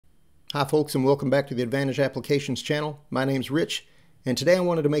Hi folks, and welcome back to the Advantage Applications channel. My name's Rich, and today I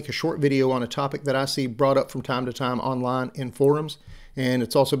wanted to make a short video on a topic that I see brought up from time to time online in forums, and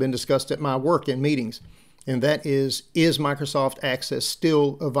it's also been discussed at my work in meetings. And that is Microsoft Access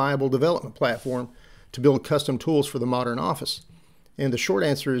still a viable development platform to build custom tools for the modern office? And the short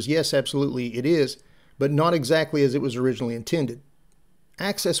answer is yes, absolutely it is, but not exactly as it was originally intended.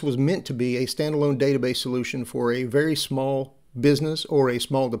 Access was meant to be a standalone database solution for a very small business or a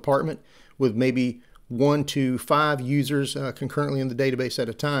small department with maybe 1 to 5 users concurrently in the database at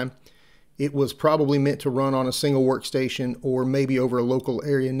a time. It was probably meant to run on a single workstation or maybe over a local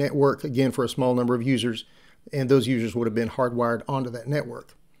area network, again for a small number of users, and those users would have been hardwired onto that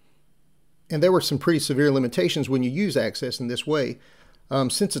network. And there were some pretty severe limitations when you use Access in this way.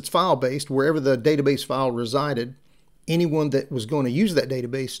 Since it's file-based, wherever the database file resided, anyone that was going to use that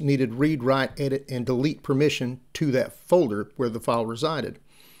database needed read, write, edit, and delete permission to that folder where the file resided.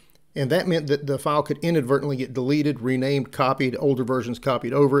 And that meant that the file could inadvertently get deleted, renamed, copied, older versions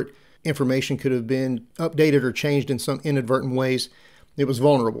copied over it. Information could have been updated or changed in some inadvertent ways. It was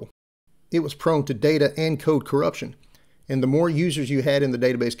vulnerable. It was prone to data and code corruption. And the more users you had in the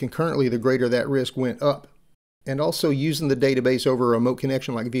database concurrently, the greater that risk went up. And also using the database over a remote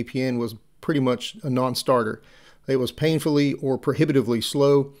connection like VPN was pretty much a non-starter. It was painfully or prohibitively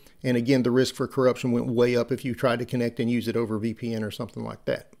slow, and again, the risk for corruption went way up if you tried to connect and use it over VPN or something like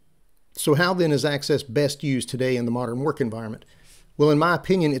that. So how then is Access best used today in the modern work environment? Well, in my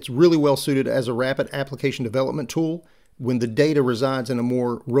opinion, it's really well suited as a rapid application development tool when the data resides in a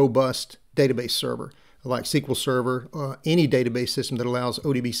more robust database server, like SQL Server, any database system that allows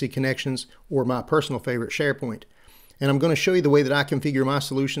ODBC connections, or my personal favorite, SharePoint. And I'm going to show you the way that I configure my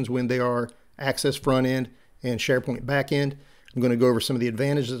solutions when they are Access front end and SharePoint backend. I'm going to go over some of the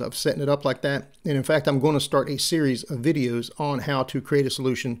advantages of setting it up like that. And in fact, I'm going to start a series of videos on how to create a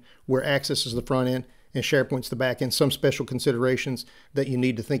solution where Access is the front end and SharePoint's the back end. Some special considerations that you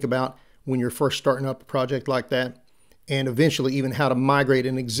need to think about when you're first starting up a project like that. And eventually even how to migrate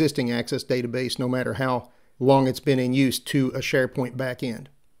an existing Access database, no matter how long it's been in use, to a SharePoint backend.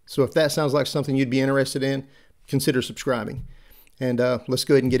 So if that sounds like something you'd be interested in, consider subscribing. And let's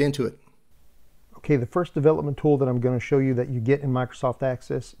go ahead and get into it. Okay, the first development tool that I'm going to show you that you get in Microsoft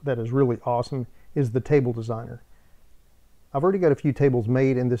Access that is really awesome is the Table Designer. I've already got a few tables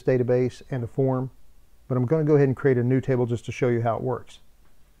made in this database and a form, but I'm going to go ahead and create a new table just to show you how it works.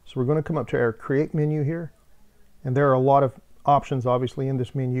 So we're going to come up to our Create menu here, and there are a lot of options obviously in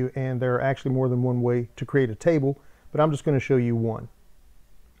this menu, and there are actually more than one way to create a table, but I'm just going to show you one.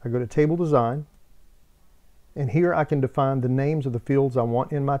 I go to Table Design, and here I can define the names of the fields I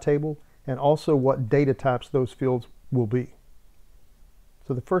want in my table, and also what data types those fields will be.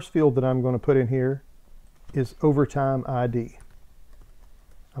 So the first field that I'm going to put in here is Overtime ID.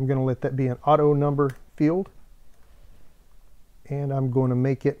 I'm going to let that be an auto number field, and I'm going to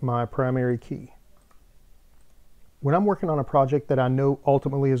make it my primary key. When I'm working on a project that I know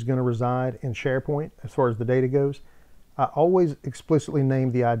ultimately is going to reside in SharePoint as far as the data goes, I always explicitly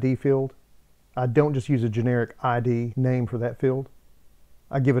name the ID field. I don't just use a generic ID name for that field.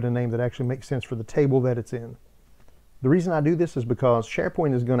 I give it a name that actually makes sense for the table that it's in. The reason I do this is because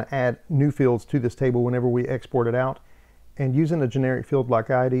SharePoint is going to add new fields to this table whenever we export it out, and using a generic field like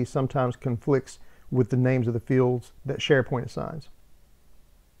ID sometimes conflicts with the names of the fields that SharePoint assigns.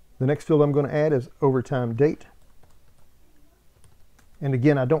 The next field I'm going to add is Overtime Date. And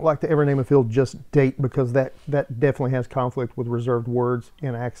again, I don't like to ever name a field just date, because that definitely has conflict with reserved words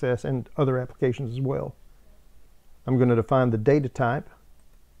in Access and other applications as well. I'm going to define the data type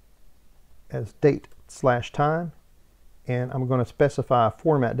as date/time, and I'm going to specify a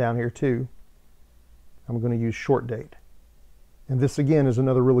format down here too. I'm going to use short date. And this again is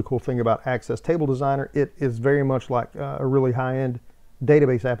another really cool thing about Access Table Designer. It is very much like a really high-end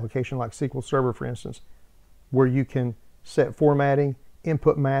database application like SQL Server, for instance, where you can set formatting,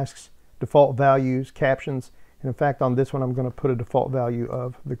 input masks, default values, captions, and in fact on this one I'm going to put a default value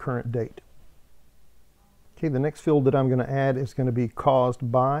of the current date. Okay, the next field that I'm going to add is going to be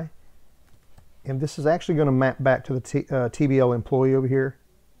Caused By. And this is actually going to map back to the TBL employee over here.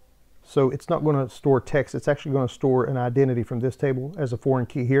 So it's not going to store text, it's actually going to store an identity from this table as a foreign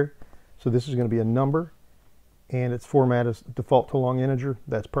key here. So this is going to be a number, and its format is default to long integer.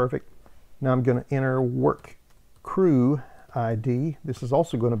 That's perfect. Now I'm going to enter Work Crew ID. This is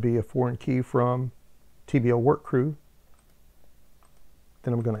also going to be a foreign key from TBL Work Crew.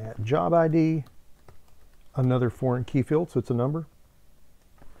 Then I'm going to add Job ID, another foreign key field, so it's a number.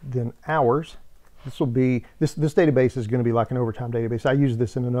 Then Hours. This will be, this database is going to be like an overtime database. I use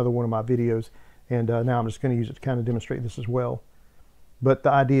this in another one of my videos, and now I'm just going to use it to kind of demonstrate this as well. but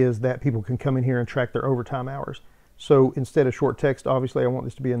the idea is that people can come in here and track their overtime hours. So instead of short text, obviously I want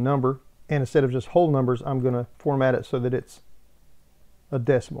this to be a number, and instead of just whole numbers, I'm going to format it so that it's a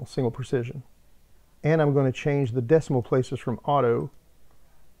decimal, single precision. And I'm going to change the decimal places from auto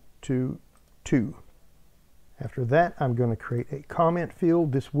to 2. After that, I'm going to create a comment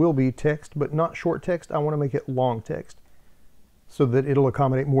field. This will be text, but not short text. I want to make it long text so that it'll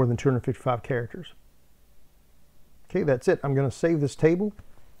accommodate more than 255 characters. Okay, that's it. I'm going to save this table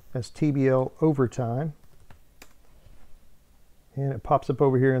as TBL overtime. And it pops up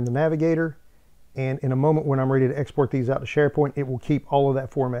over here in the navigator. And in a moment when I'm ready to export these out to SharePoint, it will keep all of that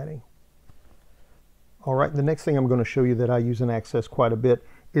formatting. All right, the next thing I'm going to show you that I use in Access quite a bit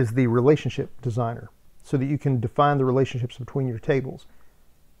is the relationship designer, so that you can define the relationships between your tables.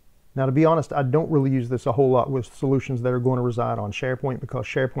 Now, to be honest, I don't really use this a whole lot with solutions that are going to reside on SharePoint, because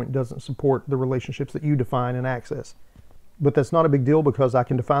SharePoint doesn't support the relationships that you define in Access. But that's not a big deal, because I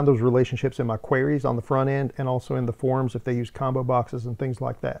can define those relationships in my queries on the front end and also in the forms if they use combo boxes and things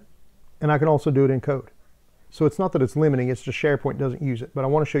like that. And I can also do it in code. So it's not that it's limiting, it's just SharePoint doesn't use it. But I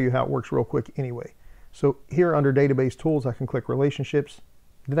want to show you how it works real quick anyway. So here under Database Tools, I can click Relationships.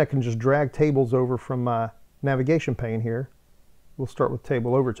 Then I can just drag tables over from my navigation pane here. We'll start with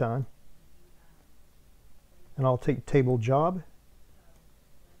Table Overtime. And I'll take Table Job.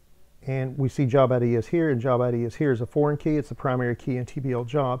 And we see Job ID is here, and Job ID is here as a foreign key. It's the primary key in TBL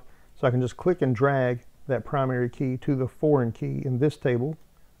Job. So I can just click and drag that primary key to the foreign key in this table.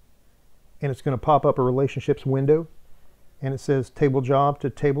 And it's going to pop up a relationships window. And it says Table Job to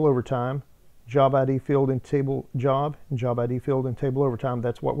Table Overtime. Job ID field in Table Job, and Job ID field in Table Overtime.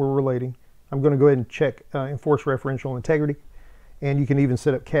 That's what we're relating. I'm going to go ahead and check Enforce Referential Integrity. And you can even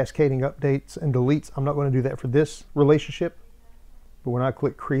set up cascading updates and deletes. I'm not going to do that for this relationship. But when I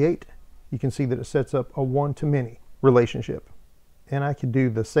click Create, you can see that it sets up a one-to-many relationship. And I could do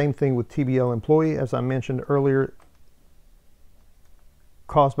the same thing with TBL Employee. As I mentioned earlier,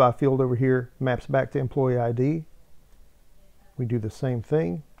 Caused By field over here maps back to Employee ID. We do the same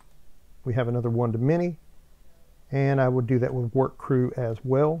thing. We have another one-to-many, and I would do that with Work Crew as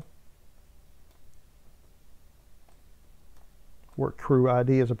well. Work Crew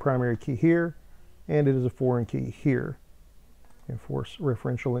ID is a primary key here, and it is a foreign key here. Enforce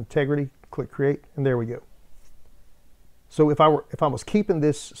Referential Integrity, click Create, and there we go. So if I was keeping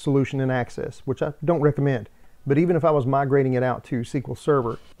this solution in Access, which I don't recommend, but even if I was migrating it out to SQL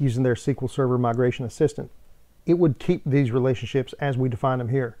Server using their SQL Server Migration Assistant, it would keep these relationships as we define them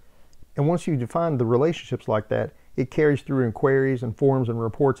here. And once you define the relationships like that, it carries through in queries and forms and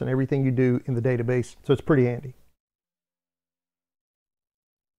reports and everything you do in the database. So it's pretty handy.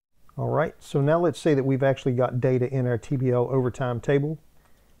 All right, so now let's say that we've actually got data in our TBL overtime table.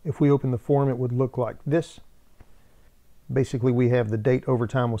 If we open the form, it would look like this. Basically, we have the date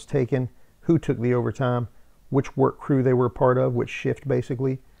overtime was taken, who took the overtime, which work crew they were a part of, which shift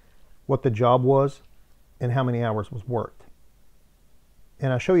basically, what the job was, and how many hours was worked.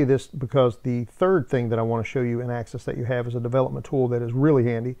 And I show you this because the third thing that I want to show you in Access that you have is a development tool that is really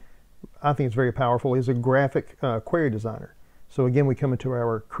handy. I think it's very powerful, is a graphic query designer. So again, we come into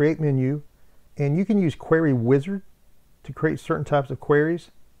our Create menu, and you can use Query Wizard to create certain types of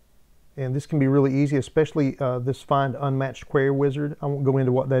queries. And this can be really easy, especially this Find Unmatched Query Wizard. I won't go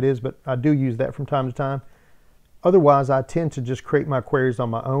into what that is, but I do use that from time to time. Otherwise, I tend to just create my queries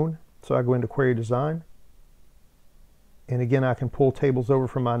on my own. So I go into Query Design. And again, I can pull tables over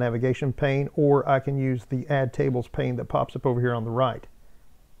from my navigation pane, or I can use the Add Tables pane that pops up over here on the right.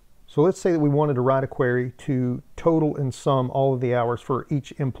 So let's say that we wanted to write a query to total and sum all of the hours for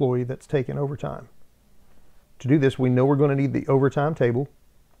each employee that's taken overtime. To do this, we know we're going to need the overtime table.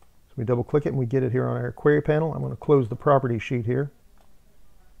 So we double click it and we get it here on our query panel. I'm going to close the property sheet here.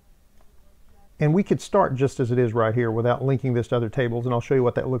 And we could start just as it is right here without linking this to other tables, and I'll show you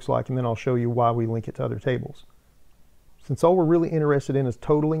what that looks like, and then I'll show you why we link it to other tables. Since all we're really interested in is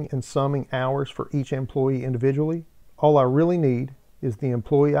totaling and summing hours for each employee individually, all I really need is the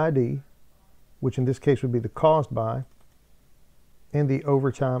employee ID, which in this case would be the caused by, and the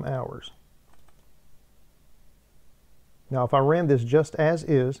overtime hours. Now if I ran this just as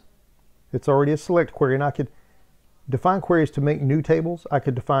is, it's already a select query, and I could define queries to make new tables. I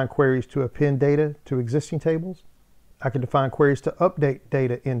could define queries to append data to existing tables. I could define queries to update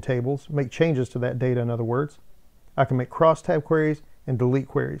data in tables, make changes to that data in other words. I can make cross-tab queries and delete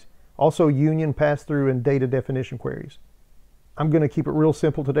queries. Also union, pass-through, and data definition queries. I'm going to keep it real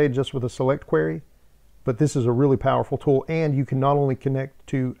simple today just with a select query, but this is a really powerful tool, and you can not only connect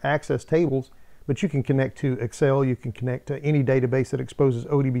to Access tables, but you can connect to Excel, you can connect to any database that exposes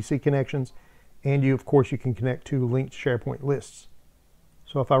ODBC connections, and of course you can connect to linked SharePoint lists.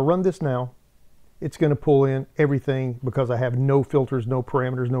 So if I run this now, it's going to pull in everything because I have no filters, no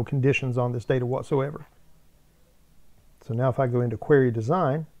parameters, no conditions on this data whatsoever. So now if I go into Query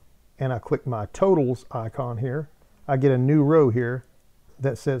Design and I click my Totals icon here, I get a new row here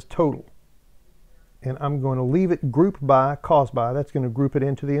that says Total. And I'm going to leave it grouped by, cost by. That's going to group it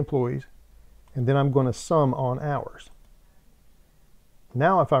into the employees. And then I'm going to sum on hours.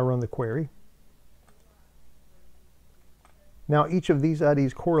 Now if I run the query, now each of these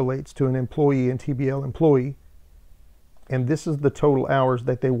IDs correlates to an employee and TBL employee, and this is the total hours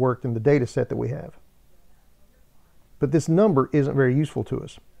that they worked in the data set that we have. But this number isn't very useful to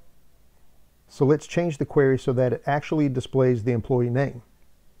us. So let's change the query so that it actually displays the employee name.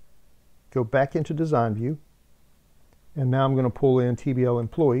 Go back into Design View, and now I'm going to pull in TBL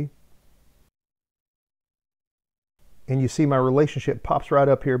employee. And you see my relationship pops right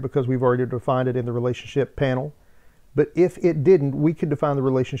up here because we've already defined it in the relationship panel. But if it didn't, we could define the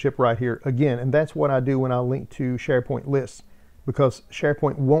relationship right here again. And that's what I do when I link to SharePoint lists, because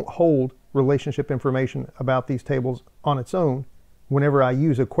SharePoint won't hold relationship information about these tables on its own. Whenever I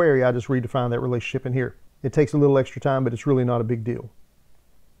use a query, I just redefine that relationship in here. It takes a little extra time, but it's really not a big deal.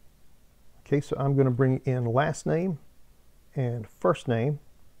 Okay, so I'm going to bring in last name and first name.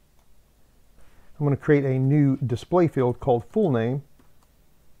 I'm going to create a new display field called full name,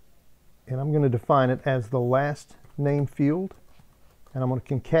 and I'm going to define it as the last name field, and I'm going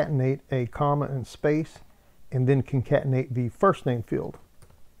to concatenate a comma and space, and then concatenate the first name field.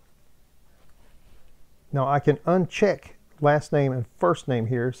 Now I can uncheck last name and first name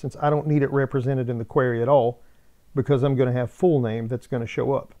here since I don't need it represented in the query at all, because I'm going to have full name that's going to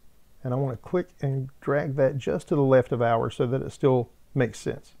show up. And I want to click and drag that just to the left of hours so that it still makes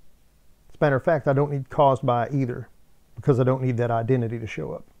sense. As a matter of fact, I don't need caused by either, because I don't need that identity to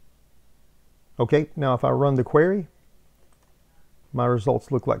show up. Okay, now if I run the query, my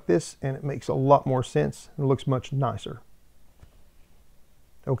results look like this, and it makes a lot more sense and looks much nicer.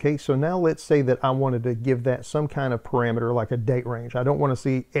 Okay, so now let's say that I wanted to give that some kind of parameter like a date range. I don't want to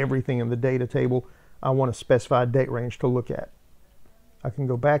see everything in the data table. I want to specify a date range to look at. I can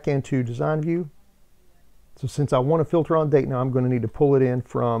go back into Design View. So since I want to filter on date now, I'm going to need to pull it in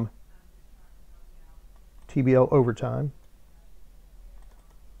from TBL overtime.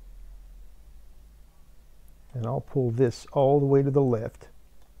 And I'll pull this all the way to the left.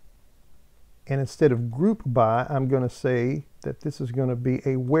 And instead of group by, I'm going to say that this is going to be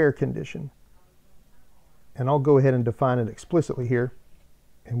a where condition. And I'll go ahead and define it explicitly here.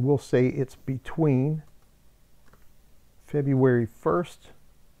 And we'll say it's between February 1st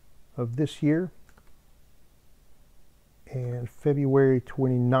of this year and February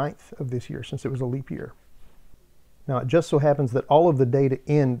 29th of this year, since it was a leap year. Now it just so happens that all of the data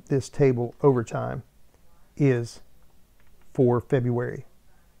in this table overtime is for February.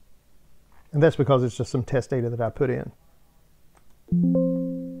 And that's because it's just some test data that I put in.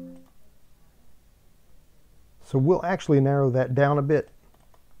 So we'll actually narrow that down a bit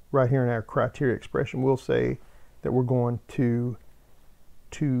right here in our criteria expression. We'll say that we're going to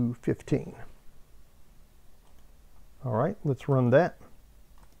 215. All right, let's run that.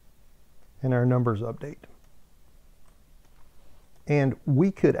 And our numbers update. And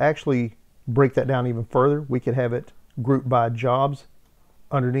we could actually break that down even further. We could have it grouped by jobs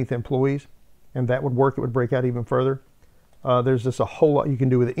underneath employees, and that would work. It would break out even further. There's just a whole lot you can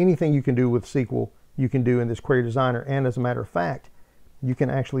do with it. Anything you can do with SQL, you can do in this Query Designer. And as a matter of fact, you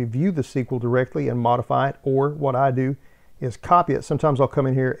can actually view the SQL directly and modify it, or what I do is copy it. Sometimes I'll come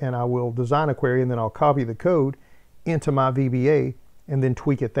in here and I will design a query, and then I'll copy the code into my VBA and then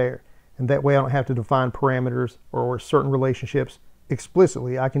tweak it there. And that way I don't have to define parameters or certain relationships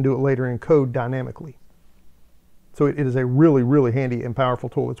explicitly. I can do it later in code dynamically. So it is a really, really handy and powerful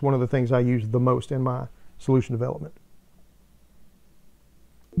tool. It's one of the things I use the most in my solution development.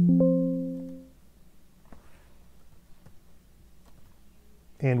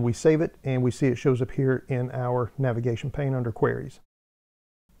 And we save it, and we see it shows up here in our navigation pane under Queries.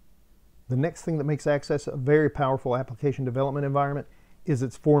 The next thing that makes Access a very powerful application development environment is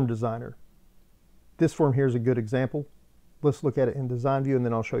its form designer. This form here is a good example. Let's look at it in Design View, and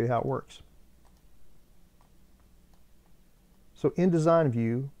then I'll show you how it works. So in Design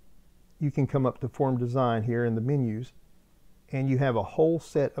View, you can come up to Form Design here in the menus, and you have a whole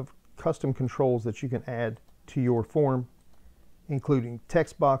set of custom controls that you can add to your form, including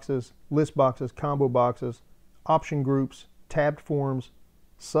text boxes, list boxes, combo boxes, option groups, tabbed forms,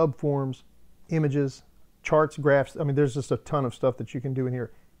 subforms, images, charts, graphs. I mean, there's just a ton of stuff that you can do in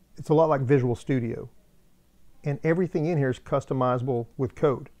here. It's a lot like Visual Studio. And everything in here is customizable with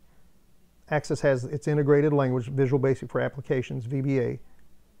code. Access has its integrated language, Visual Basic for Applications, VBA,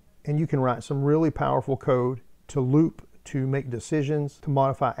 And you can write some really powerful code to loop, to make decisions, to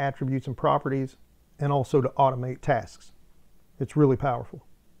modify attributes and properties, and also to automate tasks. It's really powerful.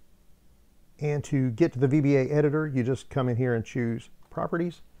 And to get to the VBA editor, you just come in here and choose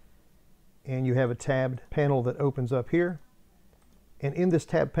Properties, and you have a tabbed panel that opens up here. And in this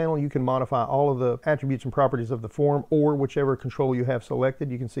tab panel, you can modify all of the attributes and properties of the form, or whichever control you have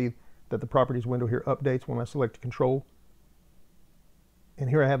selected. You can see that the Properties window here updates when I select a control. And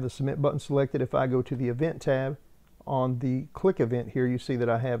here I have the Submit button selected. If I go to the Event tab, on the Click Event here, you see that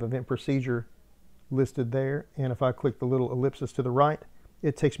I have Event Procedure listed there. And if I click the little ellipsis to the right,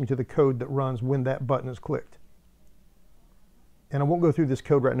 it takes me to the code that runs when that button is clicked. And I won't go through this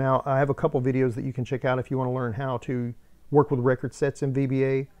code right now. I have a couple videos that you can check out if you want to learn how to work with record sets in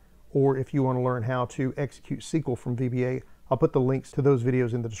VBA, or if you want to learn how to execute SQL from VBA. I'll put the links to those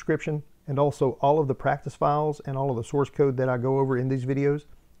videos in the description. And also all of the practice files and all of the source code that I go over in these videos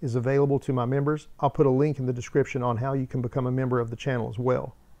is available to my members. I'll put a link in the description on how you can become a member of the channel as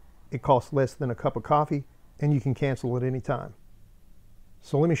well. It costs less than a cup of coffee, and you can cancel at any time.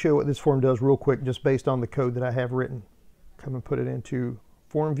 So let me show you what this form does real quick, just based on the code that I have written. Come and put it into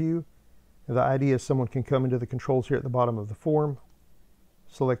Form View. The idea is someone can come into the controls here at the bottom of the form,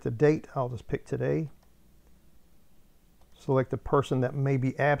 select a date. I'll just pick today. Select a person that may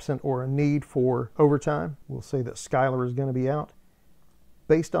be absent or a need for overtime. We'll say that Skylar is going to be out.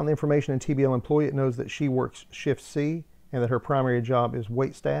 Based on the information in TBL employee, it knows that she works shift C and that her primary job is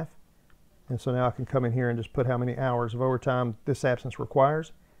wait staff. And so now I can come in here and just put how many hours of overtime this absence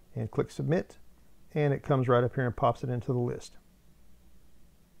requires and click Submit. And it comes right up here and pops it into the list.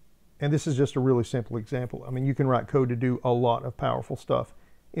 And this is just a really simple example. I mean, you can write code to do a lot of powerful stuff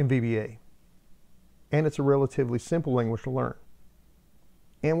in VBA. And it's a relatively simple language to learn.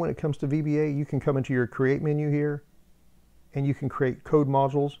 And when it comes to VBA, you can come into your Create menu here, and you can create code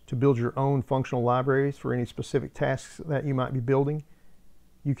modules to build your own functional libraries for any specific tasks that you might be building.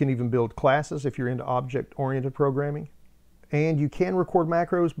 You can even build classes if you're into object-oriented programming. And you can record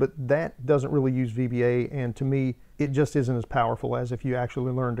macros, but that doesn't really use VBA, and to me, it just isn't as powerful as if you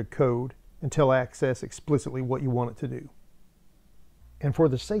actually learn to code and tell Access explicitly what you want it to do. And for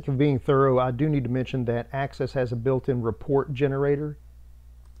the sake of being thorough, I do need to mention that Access has a built-in report generator.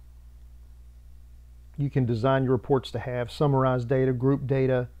 You can design your reports to have summarized data, group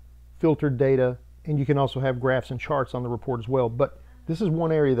data, filtered data, and you can also have graphs and charts on the report as well. But this is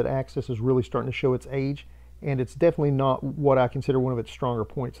one area that Access is really starting to show its age, and it's definitely not what I consider one of its stronger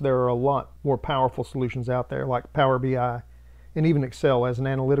points. There are a lot more powerful solutions out there like Power BI, and even Excel. As an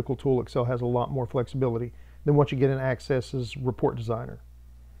analytical tool, Excel has a lot more flexibility than what you get in Access's report designer.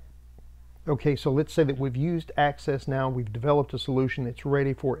 Okay, so let's say that we've used Access now, we've developed a solution, it's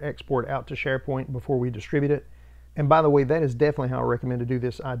ready for export out to SharePoint before we distribute it. And by the way, that is definitely how I recommend to do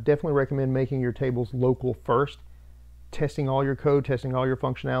this. I definitely recommend making your tables local first, testing all your code, testing all your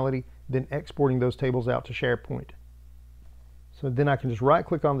functionality, then exporting those tables out to SharePoint. So then I can just right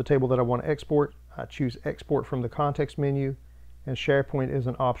click on the table that I want to export. I choose Export from the context menu, and SharePoint is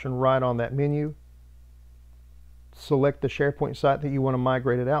an option right on that menu. Select the SharePoint site that you want to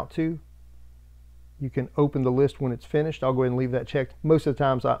migrate it out to. You can open the list when it's finished. I'll go ahead and leave that checked. Most of the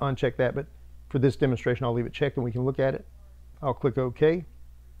times I uncheck that, but for this demonstration I'll leave it checked and we can look at it. I'll click OK.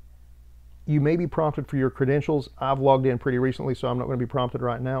 You may be prompted for your credentials. I've logged in pretty recently, so I'm not going to be prompted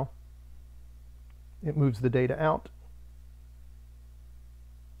right now. It moves the data out.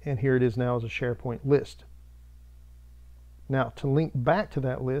 And here it is now as a SharePoint list. Now, to link back to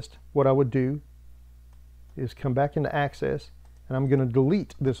that list, what I would do is come back into Access, and I'm going to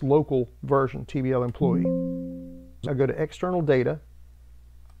delete this local version, TBL employee. I go to External Data,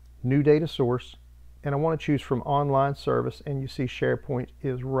 New Data Source, and I want to choose from Online Service, and you see SharePoint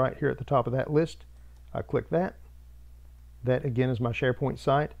is right here at the top of that list. I click that. That again is my SharePoint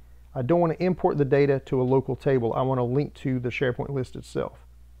site. I don't want to import the data to a local table. I want to link to the SharePoint list itself.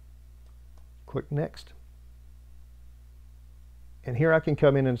 Click Next. And here I can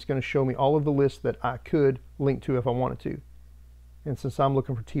come in and it's going to show me all of the lists that I could link to if I wanted to. And since I'm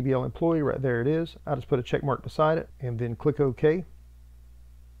looking for TBL employee, right there it is. I just put a check mark beside it and then click OK.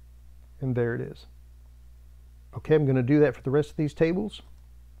 And there it is. Okay, I'm going to do that for the rest of these tables.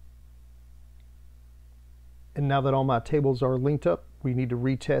 And now that all my tables are linked up, we need to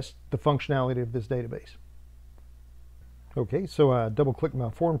retest the functionality of this database. Okay, so I double click my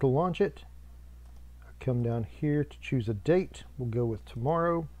form to launch it. I come down here to choose a date. We'll go with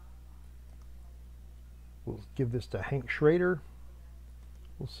tomorrow. We'll give this to Hank Schrader.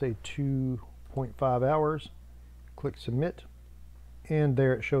 We'll say 2.5 hours. Click Submit. And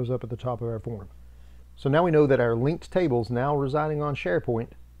there it shows up at the top of our form. So now we know that our linked tables now residing on SharePoint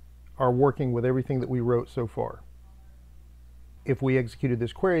are working with everything that we wrote so far. If we executed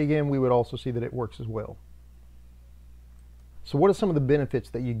this query again, we would also see that it works as well. So what are some of the benefits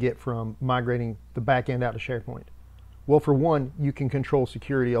that you get from migrating the back end out to SharePoint? Well, for one, you can control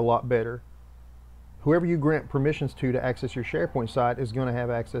security a lot better. Whoever you grant permissions to access your SharePoint site is going to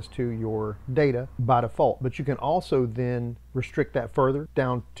have access to your data by default, but you can also then restrict that further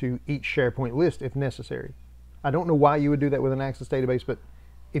down to each SharePoint list if necessary. I don't know why you would do that with an Access database, but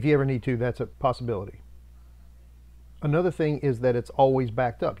if you ever need to, that's a possibility. Another thing is that it's always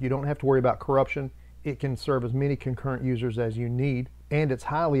backed up. You don't have to worry about corruption. It can serve as many concurrent users as you need, and it's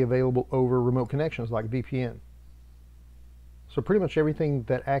highly available over remote connections like VPN. So pretty much everything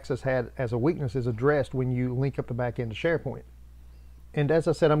that Access had as a weakness is addressed when you link up the back end to SharePoint. And as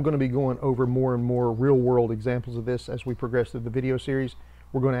I said, I'm going to be going over more and more real-world examples of this as we progress through the video series.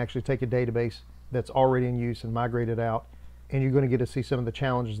 We're going to actually take a database that's already in use and migrate it out, and you're going to get to see some of the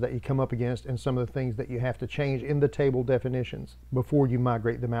challenges that you come up against and some of the things that you have to change in the table definitions before you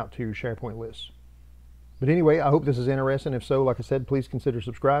migrate them out to SharePoint lists. But anyway, I hope this is interesting. If so, like I said, please consider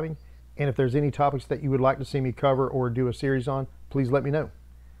subscribing. And if there's any topics that you would like to see me cover or do a series on, please let me know.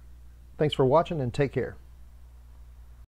 Thanks for watching and take care.